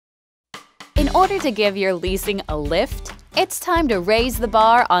In order to give your leasing a lift, it's time to raise the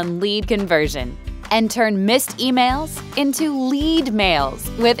bar on lead conversion and turn missed emails into lead mails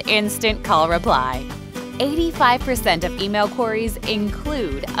with Instant Call Reply. 85% of email queries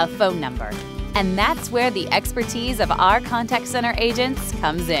include a phone number, and that's where the expertise of our contact center agents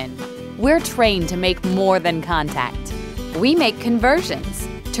comes in. We're trained to make more than contact. We make conversions,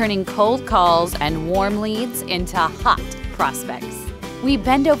 turning cold calls and warm leads into hot prospects. We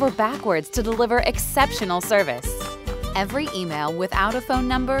bend over backwards to deliver exceptional service. Every email without a phone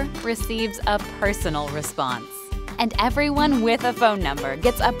number receives a personal response. And everyone with a phone number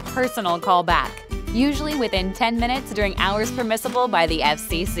gets a personal call back, usually within 10 minutes during hours permissible by the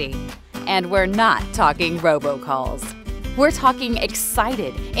FCC. And we're not talking robocalls. We're talking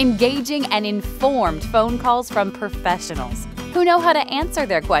excited, engaging, and informed phone calls from professionals who know how to answer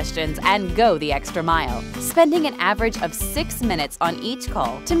their questions and go the extra mile, spending an average of 6 minutes on each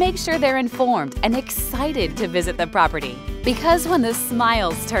call to make sure they're informed and excited to visit the property. Because when the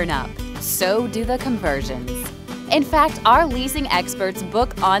smiles turn up, so do the conversions. In fact, our leasing experts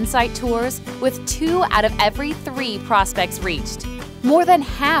book on-site tours with 2 out of every 3 prospects reached. More than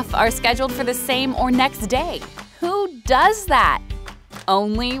half are scheduled for the same or next day. Who does that?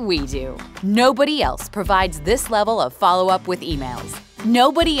 Only we do. Nobody else provides this level of follow-up with emails.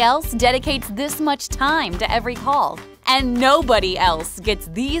 Nobody else dedicates this much time to every call. And nobody else gets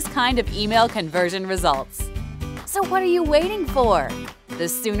these kind of email conversion results. So what are you waiting for? The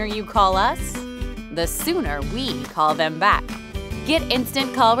sooner you call us, the sooner we call them back. Get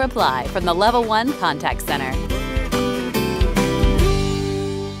Instant Call Reply from the Level 1 Contact Center.